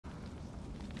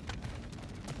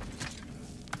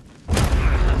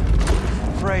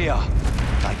Freya!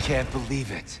 I can't believe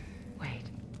it. Wait,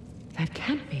 that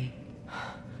can't be.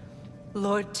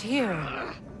 Lord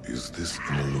Tyr. Is this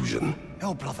an illusion?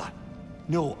 No, brother.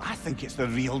 No, I think it's the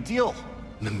real deal.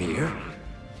 Mimir?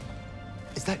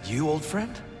 Is that you, old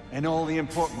friend? In all the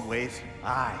important ways,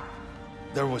 aye.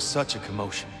 There was such a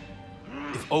commotion.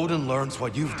 If Odin learns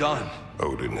what you've done...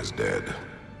 Odin is dead.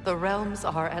 The realms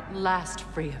are at last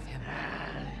free of him.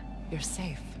 You're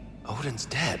safe. Odin's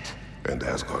dead. And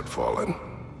Asgard fallen.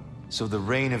 So the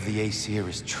reign of the Aesir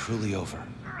is truly over.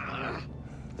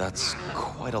 That's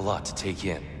quite a lot to take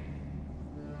in.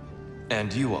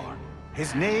 And you are?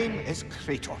 His name is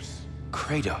Kratos.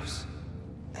 Kratos.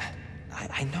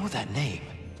 I know that name.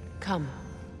 Come.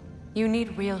 You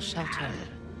need real shelter.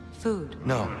 Food.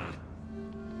 No.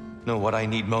 No, what I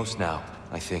need most now,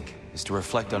 I think, is to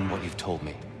reflect on what you've told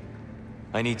me.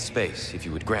 I need space, if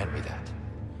you would grant me that.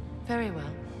 Very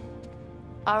well.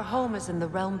 Our home is in the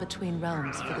realm between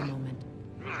realms for the moment.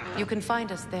 You can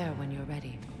find us there when you're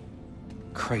ready.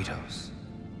 Kratos.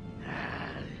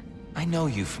 I know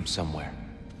you from somewhere.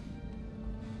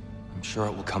 I'm sure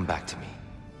it will come back to me.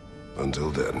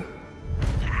 Until then.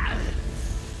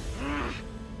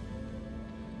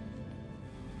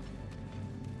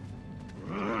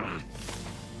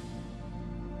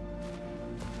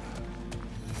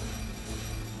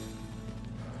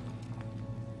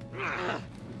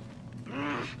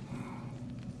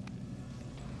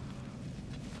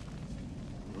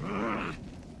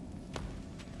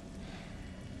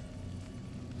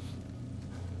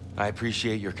 I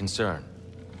appreciate your concern,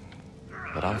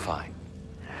 but I'm fine.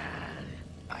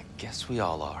 I guess we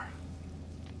all are.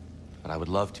 But I would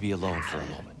love to be alone for a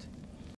moment.